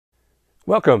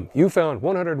Welcome. You found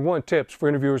 101 tips for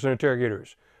interviewers and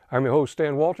interrogators. I'm your host,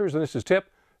 Stan Walters, and this is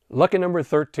tip lucky number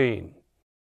 13.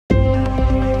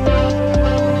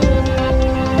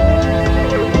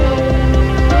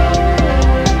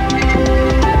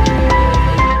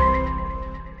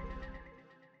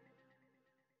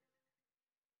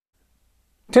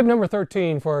 Tip number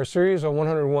 13 for our series on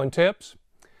 101 tips.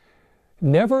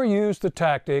 Never use the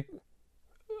tactic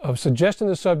of suggesting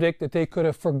to the subject that they could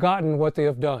have forgotten what they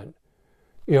have done.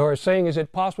 You know, saying, is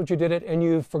it possible that you did it and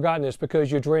you've forgotten this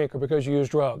because you drink or because you use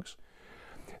drugs?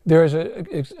 There is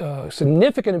a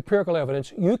significant empirical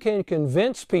evidence. You can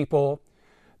convince people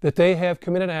that they have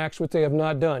committed acts which they have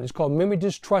not done. It's called memory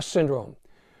distrust syndrome.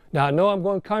 Now, I know I'm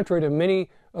going contrary to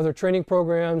many other training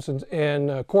programs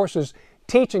and courses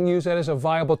teaching use that as a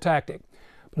viable tactic.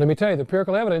 But let me tell you, the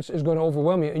empirical evidence is going to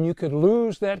overwhelm you, and you could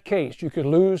lose that case. You could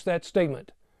lose that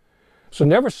statement. So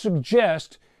never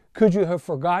suggest, could you have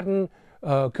forgotten?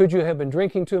 Could you have been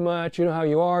drinking too much? You know how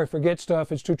you are, forget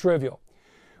stuff, it's too trivial.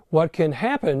 What can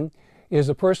happen is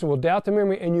the person will doubt the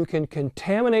memory and you can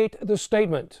contaminate the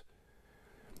statement.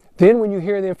 Then when you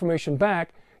hear the information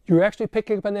back, you're actually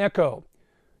picking up an echo.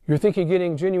 You're thinking you're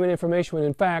getting genuine information when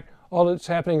in fact all that's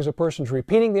happening is a person's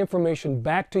repeating the information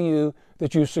back to you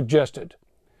that you suggested.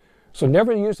 So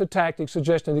never use the tactic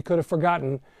suggesting they could have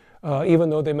forgotten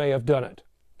even though they may have done it.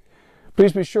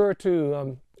 Please be sure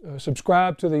to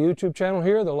subscribe to the YouTube channel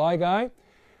here, The Lie Guy,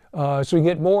 so you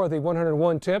get more of the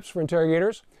 101 tips for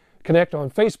interrogators. Connect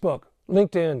on Facebook,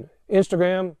 LinkedIn,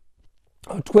 Instagram,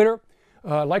 Twitter.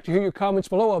 I'd like to hear your comments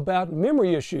below about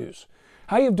memory issues,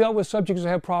 how you've dealt with subjects that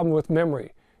have problems with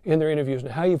memory in their interviews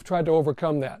and how you've tried to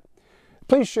overcome that.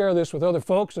 Please share this with other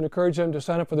folks and encourage them to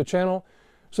sign up for the channel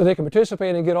so they can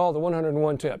participate and get all the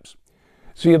 101 tips.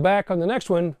 See you back on the next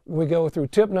one when we go through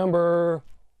tip number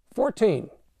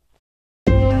 14.